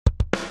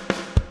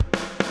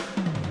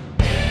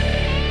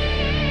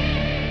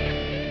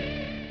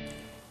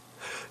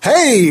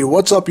Hey,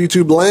 what's up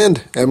YouTube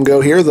land?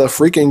 EmGo here, the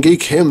freaking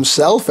geek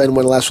himself, and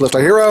when last we left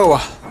our hero,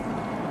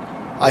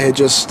 I had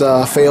just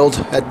failed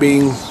at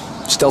being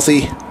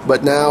stealthy,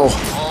 but now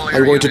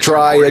I'm going to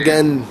try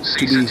again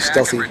to be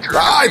stealthy.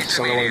 That's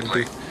not what I wanted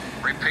to do.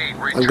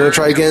 I'm going to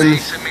try again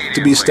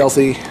to be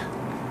stealthy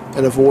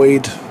and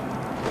avoid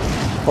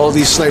all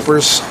these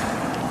snipers.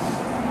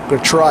 I'm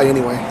going to try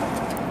anyway.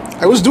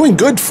 I was doing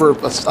good for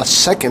a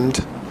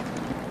second.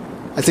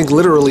 I think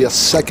literally a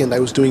second I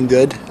was doing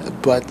good,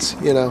 but,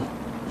 you know,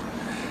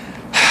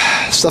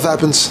 stuff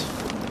happens,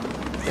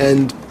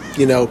 and,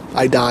 you know,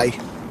 I die,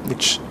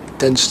 which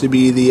tends to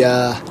be the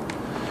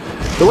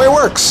way it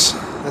works.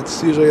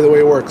 That's usually the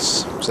way it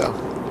works, so,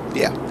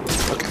 yeah,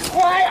 okay.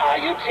 Why are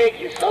you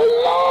taking so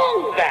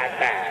long,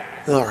 Batman?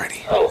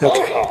 Alrighty, Oh,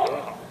 okay. hold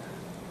on.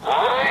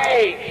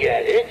 I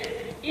get it.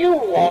 You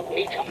want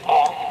me to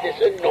off this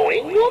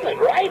annoying woman,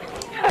 right?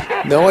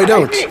 No, I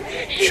don't.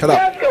 She Shut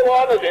up. does go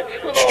on a bit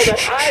with all that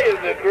I am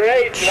the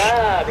great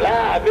blah,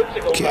 blah,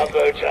 mystical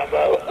mumbo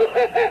jumbo.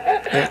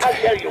 I'll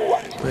tell you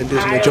what. I'm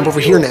going to jump over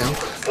here now.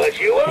 But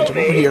you won't Jump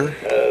over here.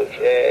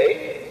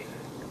 Okay.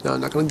 No, I'm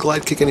not going to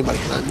glide kick anybody.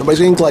 Nobody's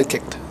getting glide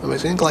kicked.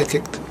 Nobody's getting glide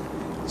kicked.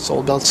 It's all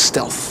about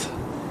stealth.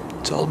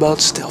 It's all about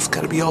stealth.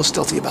 Gotta be all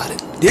stealthy about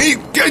it.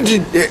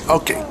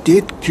 Okay.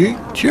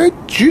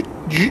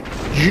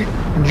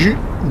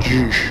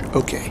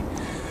 Okay.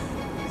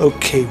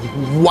 Okay.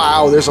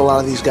 Wow, there's a lot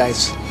of these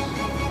guys.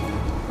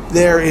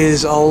 There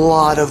is a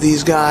lot of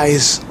these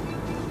guys.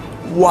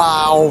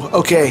 Wow.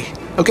 Okay.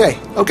 Okay.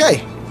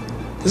 Okay.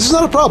 This is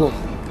not a problem.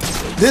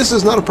 This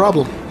is not a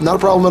problem. Not a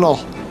problem at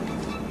all.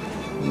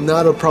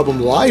 Not a problem.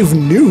 Live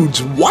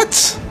nudes.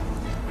 What?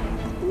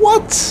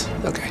 What?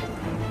 Okay.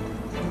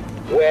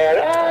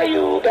 Where are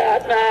you,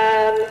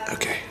 Batman?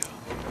 Okay.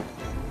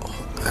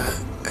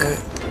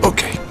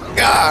 Okay.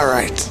 All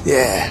right.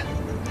 Yeah.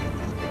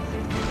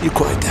 You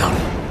quiet down.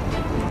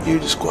 You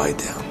just quiet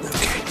down.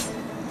 Okay.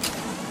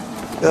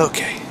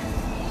 Okay.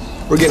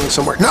 We're getting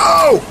somewhere.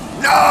 No!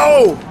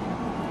 No!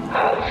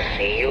 I'll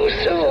see you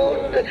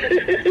soon.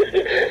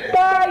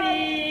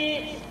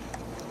 Bye.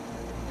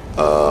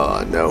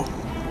 No.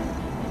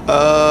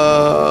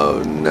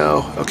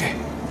 No. Okay.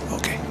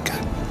 Okay. Got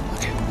it.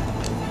 Okay.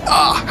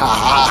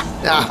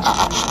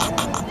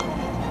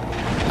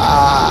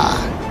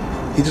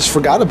 He just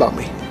forgot about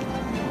me.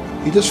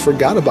 He just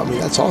forgot about me.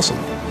 That's awesome.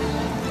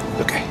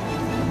 Okay.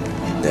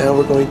 Now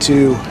we're going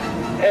to...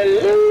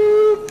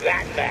 Hello,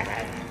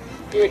 Batman.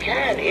 You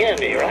can hear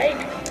me, right?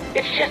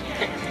 It's just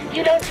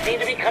you don't seem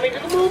to be coming to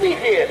the movie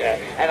theater,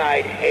 and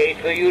I'd hate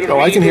for you to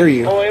I can hear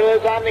you.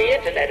 spoilers on the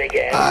internet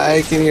again.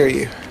 I can hear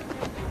you.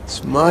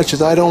 As much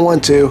as I don't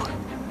want to,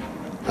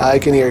 I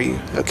can hear you.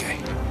 Okay.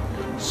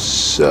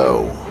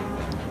 So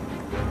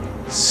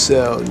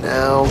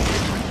now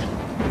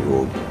we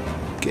will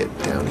get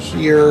down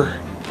here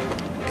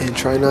and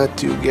try not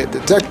to get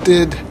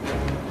detected.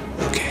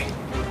 Okay.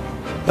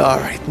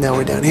 Alright, now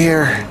we're down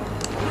here.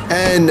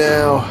 And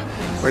now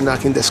we're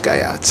knocking this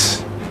guy out.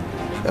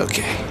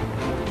 Okay.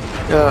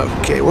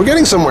 Okay, we're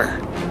getting somewhere.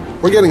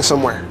 We're getting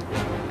somewhere.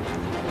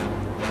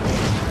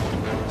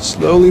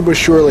 Slowly but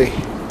surely,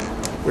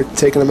 we're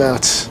taking them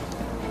out.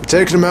 We're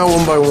taking them out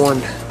one by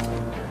one.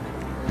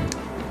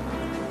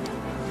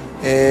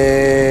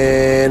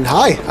 And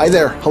hi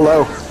there.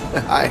 Hello.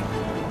 Hi.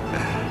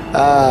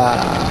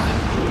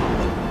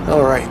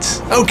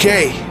 Alright.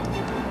 Okay.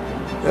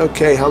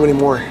 Okay, how many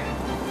more?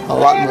 A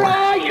lot more. Where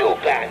are you,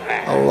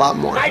 Batman? A lot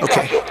more. I Okay.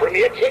 got your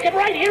premiere ticket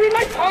right here in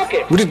my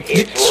pocket.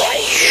 It's right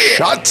here.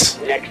 Shut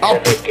Next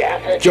up, to the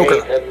Gaffer Joker.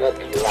 Jason the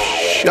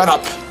Plier. Shut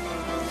up.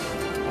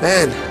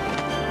 Man.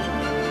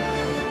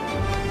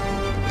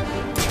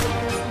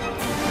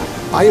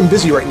 I am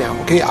busy right now,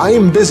 okay? I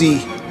am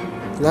busy,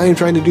 and I am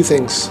trying to do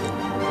things.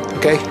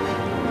 Okay?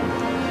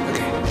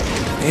 Okay.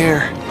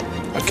 There.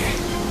 Okay.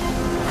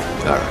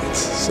 Alright,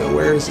 so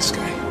where is this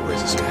guy?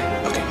 Where's this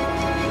guy? Okay.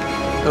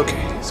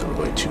 Okay, so we're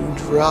going to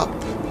drop.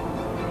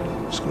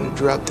 Just going to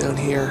drop down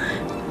here.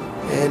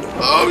 And...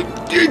 Oh!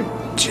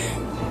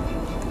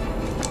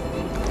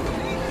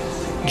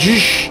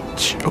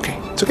 Okay,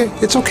 it's okay.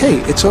 It's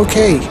okay. It's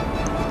okay.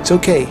 It's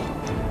okay.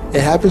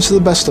 It happens to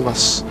the best of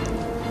us.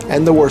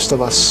 And the worst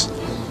of us.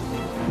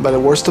 By the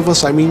worst of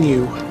us, I mean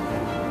you.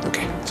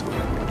 Okay, so we're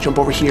gonna jump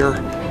over here.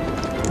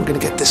 We're gonna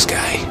get this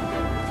guy.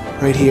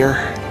 Right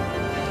here.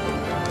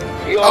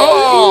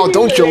 Oh,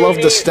 don't you love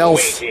the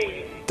stealth?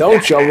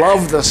 Don't you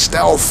love the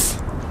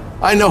stealth?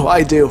 I know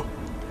I do.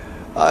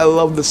 I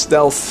love the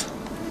stealth.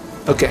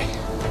 Okay.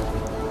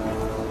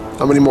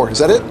 How many more? Is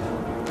that it?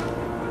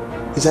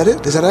 Is that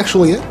it? Is that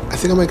actually it? I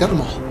think I might got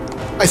them all.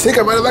 I think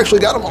I might have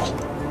actually got them all.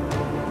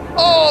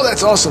 Oh,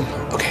 that's awesome.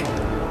 Okay.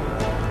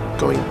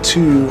 Going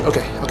to...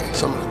 Okay,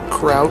 so I'm going to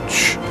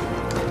crouch,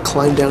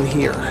 climb down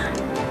here.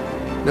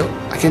 No,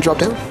 I can't drop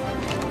down.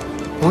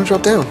 I want to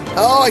drop down.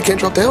 Oh, I can't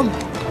drop down.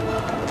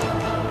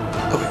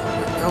 Okay,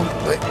 no,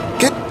 wait.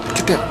 Get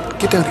down.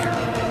 Get down here.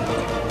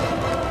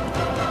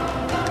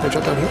 Can I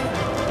drop down here?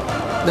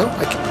 No,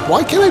 I can't.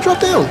 Why can't I drop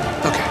down?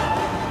 Okay.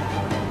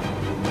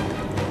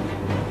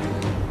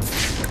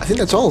 think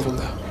that's all of them,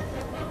 though.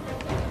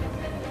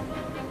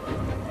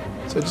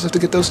 So I just have to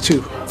get those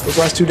two. Those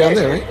last two down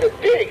there, right? It's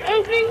the big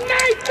opening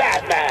night,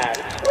 Batman!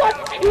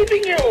 What's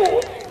keeping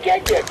you?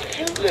 Get your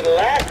cute little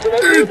ass to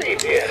the movie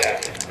theater,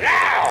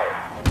 now!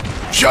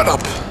 Shut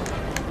up!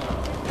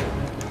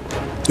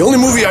 The only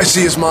movie I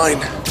see is mine.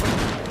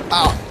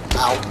 Ow.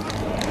 Ow.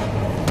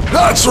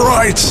 That's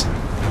right!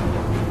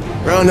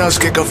 Roundhouse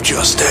kick of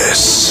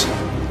justice.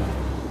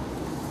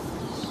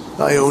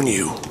 I own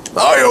you.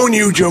 I own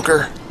you,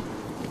 Joker.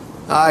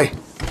 Hi.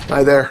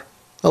 Hi there.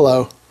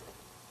 Hello.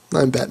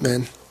 I'm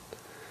Batman.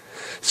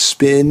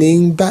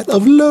 Spinning bat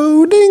of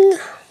loading.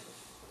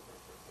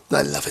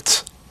 I love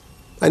it.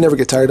 I never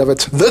get tired of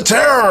it. The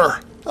Terror!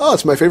 Oh,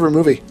 it's my favorite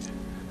movie.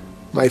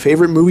 My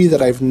favorite movie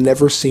that I've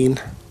never seen.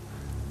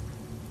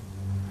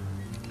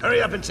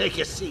 Hurry up and take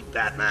your seat,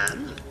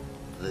 Batman.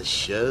 The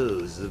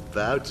show's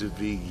about to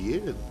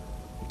begin.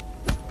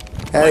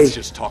 Hey, Let's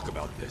just talk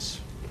about this.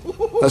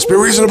 let's be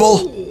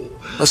reasonable.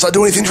 Let's not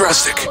do anything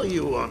drastic. How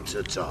you want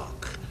to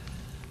talk?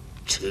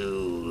 Too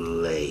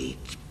late,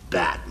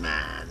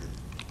 Batman.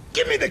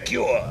 Give me the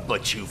cure.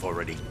 But you've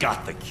already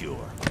got the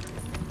cure.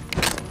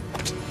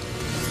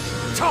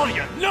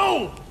 Talia,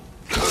 no!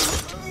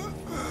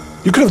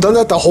 You could have done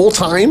that the whole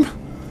time?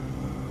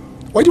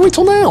 Why'd you wait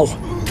till now?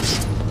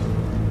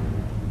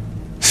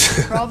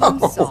 Problem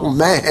Oh, solved.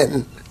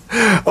 man.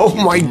 Oh,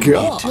 my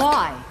God.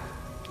 Why?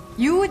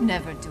 You would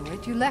never do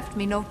it. You left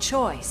me no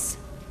choice.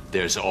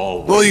 There's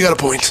always Well, you got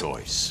a point.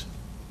 choice.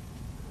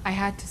 I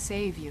had to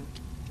save you.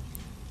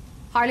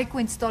 Harley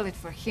Quinn stole it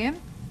for him.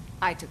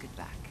 I took it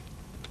back.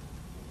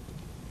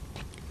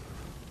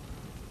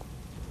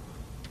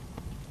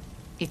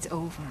 It's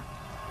over.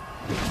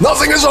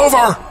 Nothing is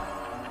over!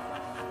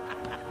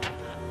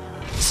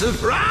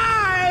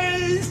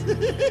 Surprise! Mr.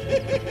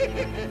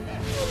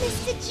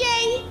 J,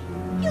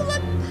 you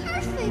look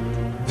perfect.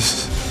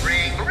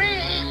 Ring,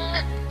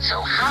 ring!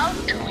 So how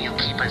do you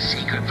keep a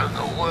secret from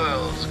the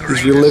world's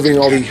greatest He's reliving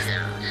all the detective?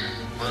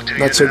 Well, do you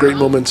not-so-great know?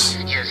 moments.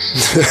 You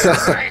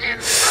stick right in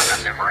front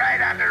of him,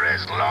 right under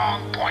his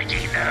long,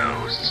 pointy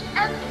nose.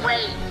 And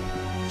wait.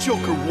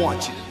 Joker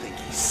wants you to think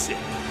he's sick.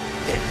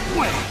 And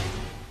wait,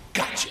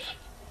 gotcha.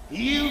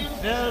 You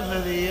fell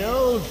for the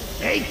old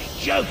fake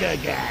Joker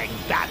gang,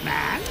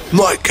 Batman.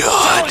 My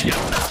God.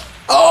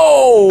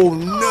 Oh,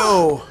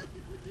 no.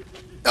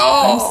 I'm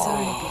Oh.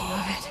 sorry,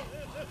 beloved.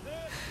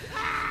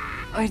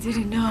 I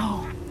didn't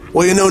know.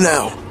 Well, you know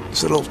now.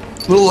 It's a little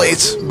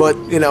late, but,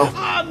 you know.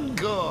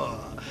 Encore!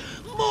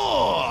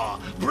 More!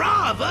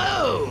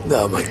 Bravo!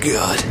 Oh, my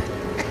God.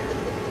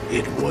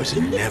 It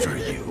wasn't never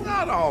you.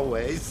 Not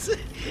always.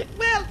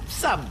 Well,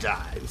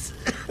 sometimes.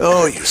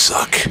 Oh, you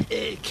suck.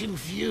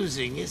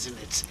 Confusing, isn't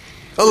it?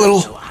 A little.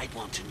 So I'd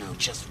want to know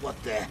just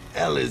what the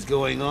hell is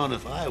going on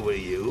if I were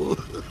you.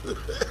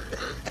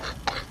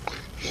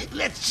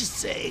 Let's just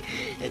say,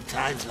 at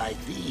times like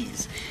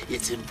these,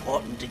 it's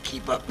important to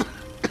keep up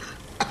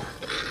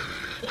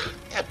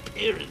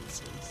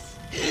appearances.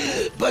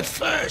 But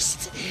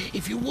first,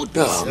 if you would be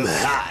Oh, so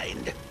man.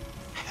 kind,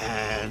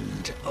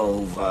 hand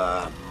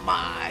over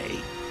my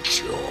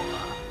cure.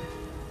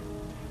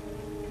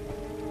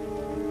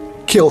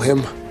 Kill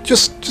him.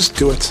 Just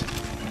do it.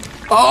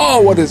 Oh,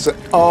 what is it?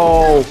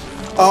 Oh.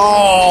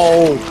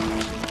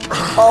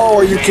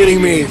 Are you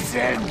kidding me? Ladies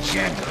and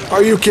gentlemen,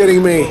 Are you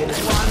kidding me?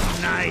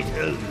 one night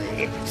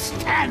only,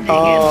 standing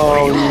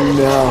Oh, in for your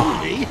no.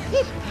 movie.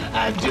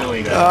 I'm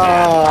doing a Oh,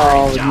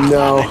 damn fine job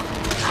no. on it.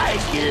 I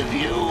give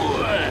you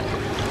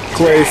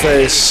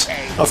Clayface.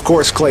 Of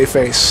course,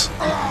 Clayface.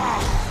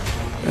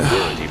 You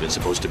weren't even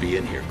supposed to be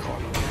in here, Carlo.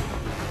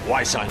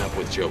 Why sign up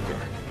with Joker?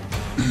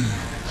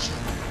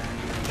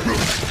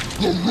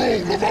 The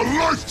role of a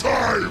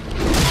lifetime!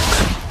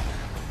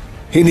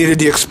 He needed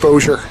the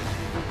exposure.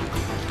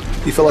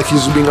 He felt like he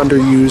was being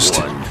underused.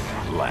 One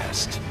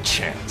last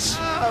chance.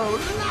 Oh,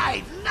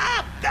 lighten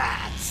up,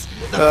 bats.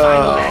 The Oh,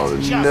 final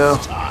act's just no.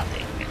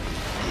 starting.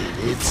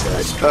 It's a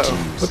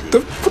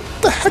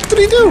What the heck did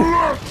he do?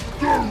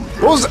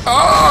 What was that?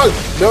 Oh,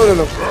 no.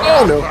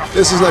 Oh, no.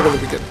 This is not going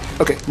to be good.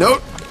 Okay, no.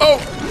 Oh.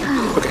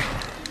 Okay,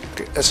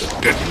 that's it.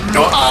 Good.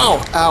 No.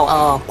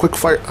 Ow. Quick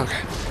fire.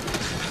 Okay.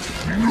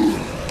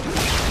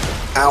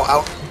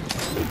 Ow.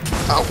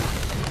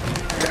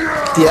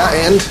 Yeah,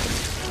 and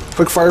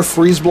quick fire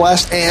freeze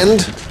blast, and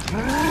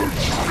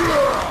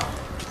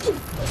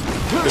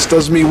this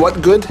does me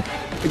what good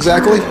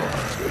exactly?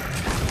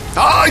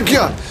 Ah,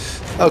 yeah.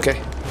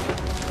 Okay.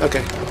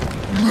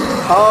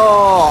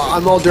 Oh,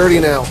 I'm all dirty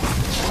now.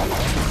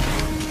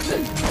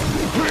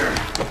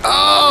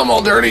 Oh, I'm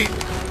all dirty.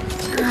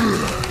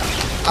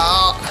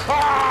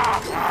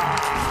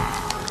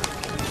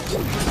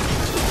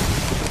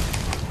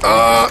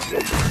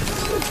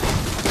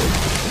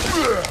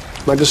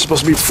 Am I just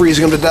supposed to be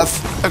freezing him to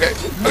death? Okay.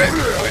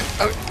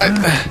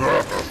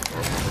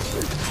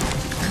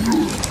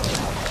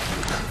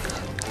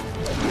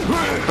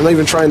 I'm not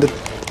even trying to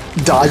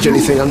dodge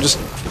anything. I'm just.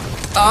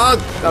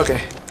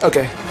 Okay.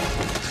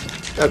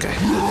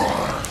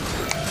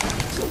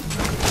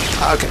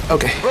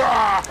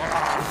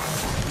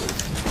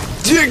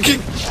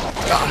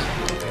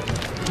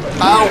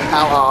 Ow,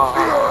 ow,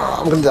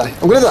 ow. I'm gonna die.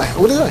 I'm gonna die.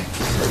 I'm gonna die.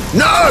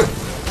 No!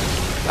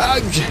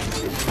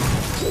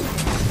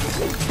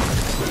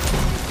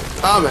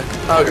 Oh, man.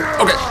 Okay.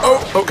 Okay.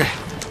 Oh, okay.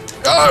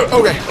 Oh,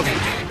 okay. Okay.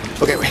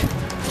 Okay, wait.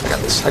 I got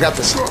this. I got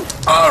this.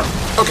 Oh,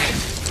 okay.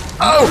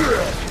 Oh!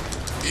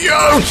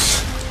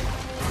 Yes!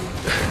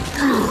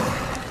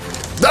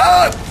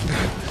 Ah!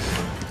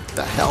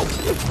 The hell?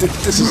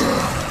 This is...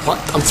 What?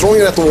 I'm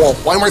throwing it at the wall.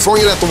 Why am I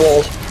throwing it at the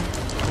wall?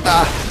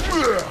 Okay.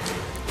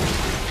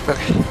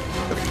 Okay.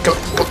 Go,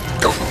 go,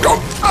 go, go.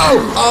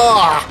 Oh!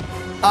 Ah!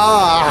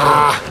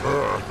 Ah!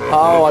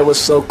 Oh, I was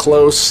so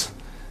close.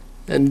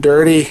 And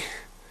dirty.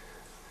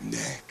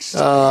 Next,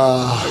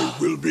 I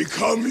will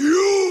become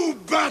you,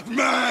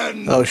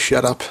 Batman! Oh,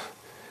 shut up.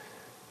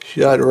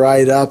 Shut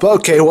right up.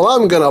 Okay, well,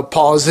 I'm gonna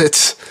pause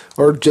it,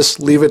 or just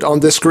leave it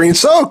on this screen.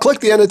 So, click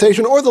the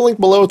annotation or the link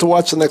below to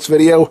watch the next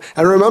video.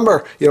 And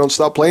remember, you don't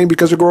stop playing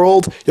because you grow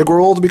old. You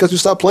grow old because you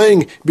stop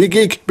playing. Be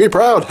geek, be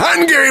proud,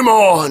 and game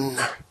on!